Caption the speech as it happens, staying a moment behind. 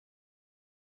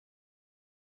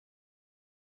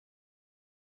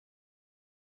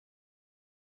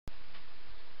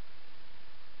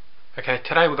Okay,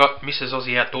 today we've got Mrs.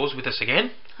 Aussie Outdoors with us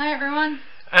again. Hi everyone.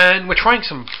 And we're trying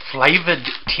some flavoured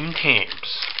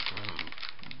TimTams.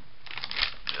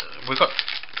 We've got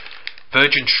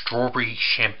virgin strawberry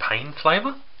champagne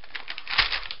flavour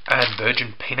and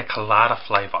virgin Pina Colada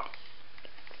flavour.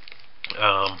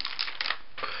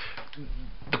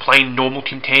 The plain normal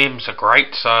TimTams are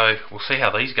great, so we'll see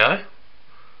how these go.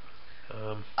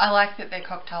 I like that they're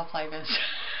cocktail flavours.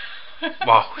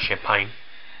 Well, champagne.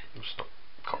 It's not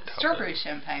cocktail. Strawberry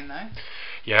champagne though.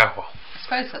 Yeah, well. I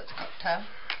suppose that's a cocktail.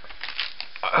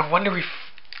 I wonder if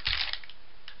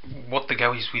what the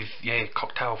go is with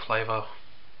cocktail flavour.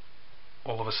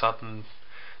 All of a sudden,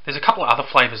 there's a couple of other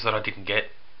flavours that I didn't get,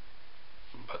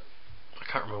 but I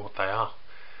can't remember what they are.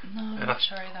 No, I'm not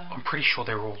sure either. I'm pretty sure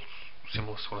they're all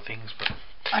similar sort of things, but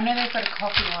I know they've got a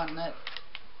coffee one that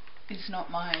is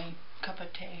not my cup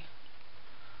of tea.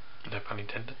 No pun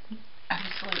intended.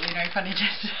 Absolutely no pun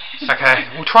intended. It's okay.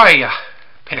 We'll try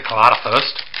Pina Colada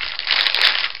first.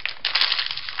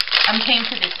 I'm keen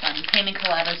for this one. Pina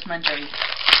Colada's my drink.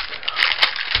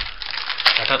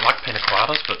 I don't like Pina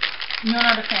Coladas, but You're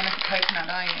not a fan of the coconut,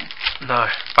 are you? no.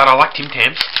 But I like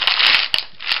TimTams.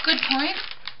 Good point.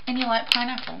 And you like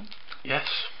pineapple? Yes.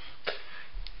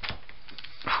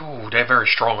 Ooh, they're very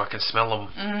strong. I can smell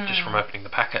them just from opening the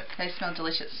packet. They smell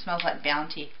delicious. It smells like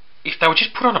Bounty. If they were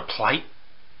just put on a plate,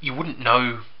 you wouldn't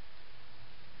know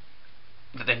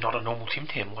that they're not a normal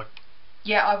TimTam. Like,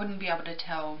 Yeah, I wouldn't be able to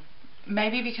tell.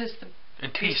 Maybe because the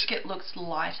until biscuit looks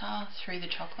lighter through the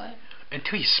chocolate.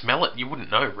 Until you smell it, you wouldn't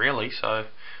know really. So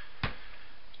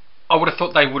I would have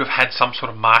thought they would have had some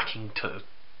sort of marking to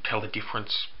tell the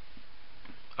difference.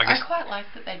 I guess I quite like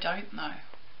that they don't though.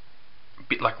 a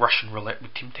bit like Russian roulette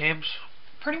with TimTams.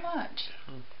 Pretty much.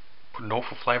 Put an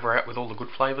awful flavour out with all the good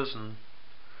flavours, and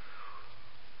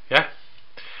yeah,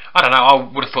 I don't know. I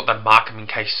would have thought they'd mark them in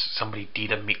case somebody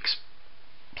did a mix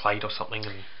plate or something.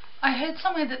 And I heard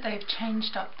somewhere that they've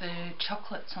changed up the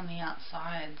chocolates on the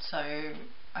outside, so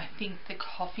I think the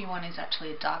coffee one is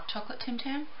actually a dark chocolate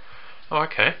TimTam. Oh,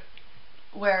 okay.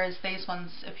 Whereas these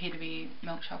ones appear to be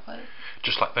milk chocolate.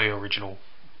 Just like the original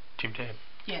TimTam.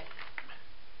 Yeah.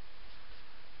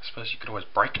 I suppose you could always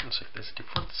break it and see if there's a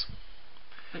difference.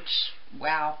 Which,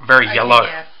 wow. Very yellow.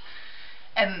 Yeah.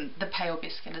 And the pale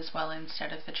biscuit as well,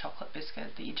 instead of the chocolate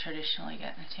biscuit that you traditionally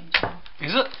get in a TimTam.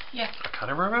 Is it? Yeah. I can't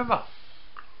even remember.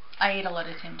 I eat a lot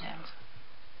of TimTams.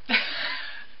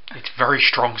 It's very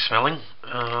strong smelling.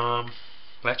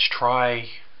 Let's try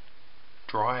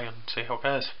dry and see how it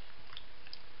goes.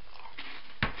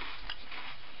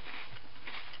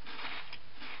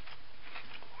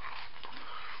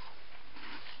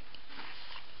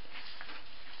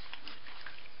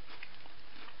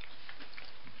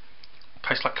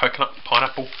 Tastes like coconut and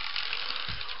pineapple.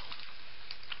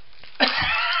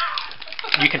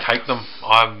 You can take them.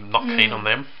 I'm not keen on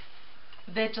them.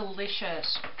 They're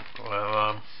delicious.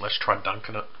 Well, let's try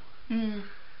dunking it.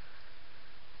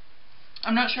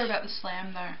 I'm not sure about the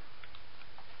slam though.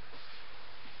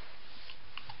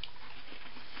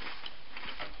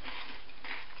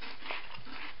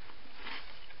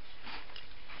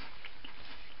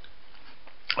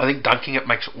 I think dunking it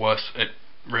makes it worse. It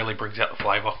really brings out the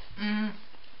flavour. It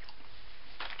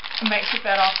makes it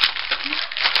better.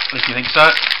 If you think so,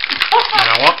 you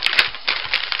know what?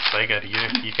 There you go to you.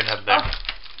 You can have them.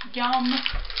 Yum.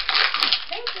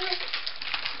 Thank you.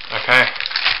 Okay.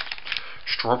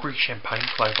 Strawberry champagne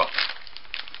flavour.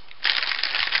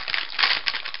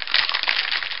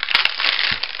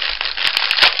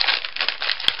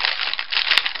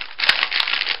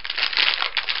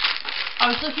 I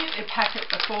was looking at the packet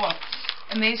before,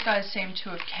 and these guys seem to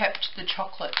have kept the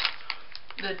chocolate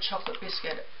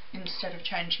biscuit, instead of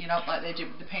changing it up like they did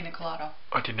with the Pina Colada.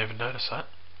 I didn't even notice that.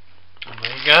 And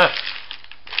there you go.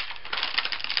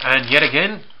 And yet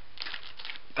again,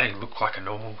 they look like a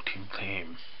normal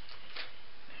TimTam.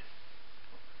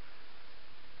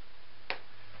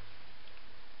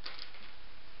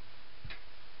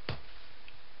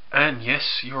 And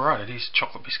yes, you're right, it is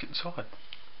chocolate biscuit inside.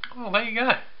 Oh, there you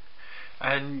go.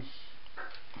 And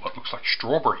what looks like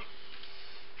strawberry.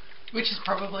 Which is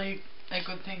probably a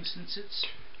good thing since it's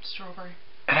strawberry.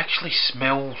 It actually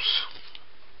smells...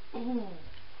 Ooh.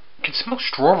 You can smell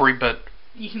strawberry, but...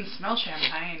 You can smell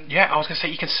champagne. Yeah, I was going to say,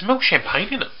 you can smell champagne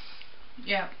in it.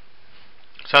 Yeah.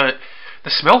 So, the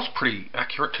smell's pretty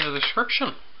accurate to the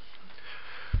description.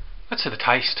 Let's see the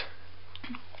taste.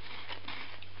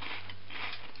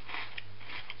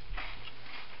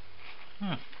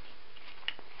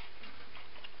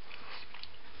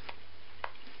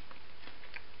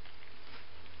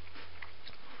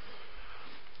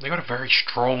 They got a very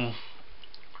strong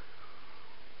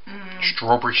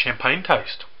strawberry champagne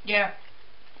taste. Yeah.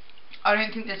 I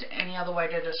don't think there's any other way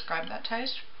to describe that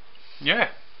taste. Yeah.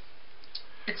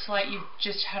 It's like you've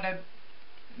just had a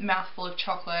mouthful of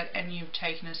chocolate and you've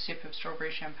taken a sip of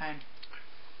strawberry champagne.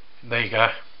 There you go.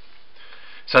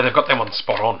 So they've got them on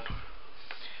spot on.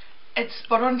 It's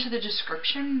spot on to the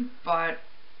description, but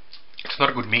it's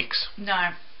not a good mix. No,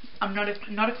 I'm not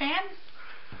a fan.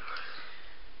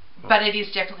 But it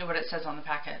is definitely what it says on the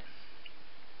packet.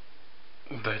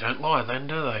 They don't lie then,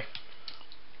 do they?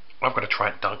 I've got to try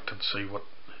it dunked and see what...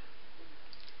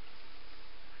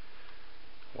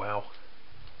 Wow.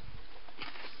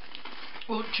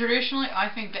 Well, traditionally I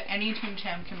think that any Tim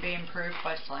Tam can be improved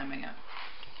by slamming it.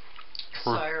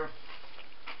 True. So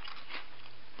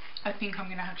I think I'm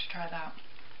going to have to try that.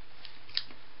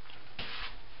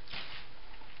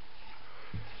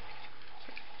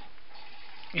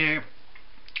 Yeah,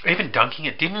 even dunking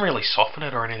it didn't really soften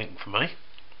it or anything for me.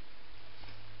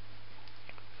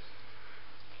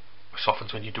 It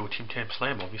softens when you do a Tim Tam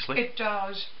slam, obviously. It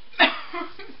does.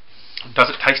 Does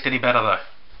it taste any better though?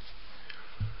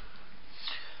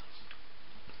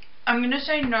 I'm going to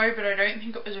say no, but I don't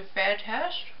think it was a fair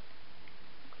test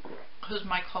because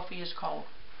my coffee is cold.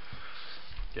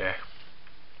 Yeah.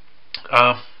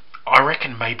 I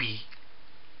reckon maybe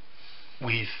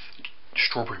with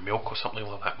strawberry milk or something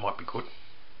like that might be good.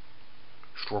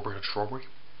 Strawberry and strawberry.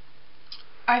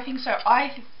 I think so.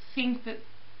 I think that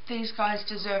these guys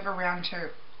deserve a round 2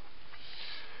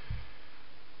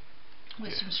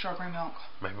 with some strawberry milk.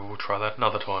 Maybe we'll try that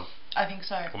another time. I think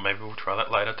so. Or maybe we'll try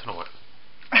that later tonight.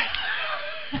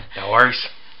 No worries.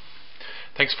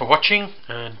 Thanks for watching,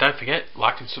 and don't forget,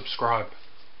 like and subscribe.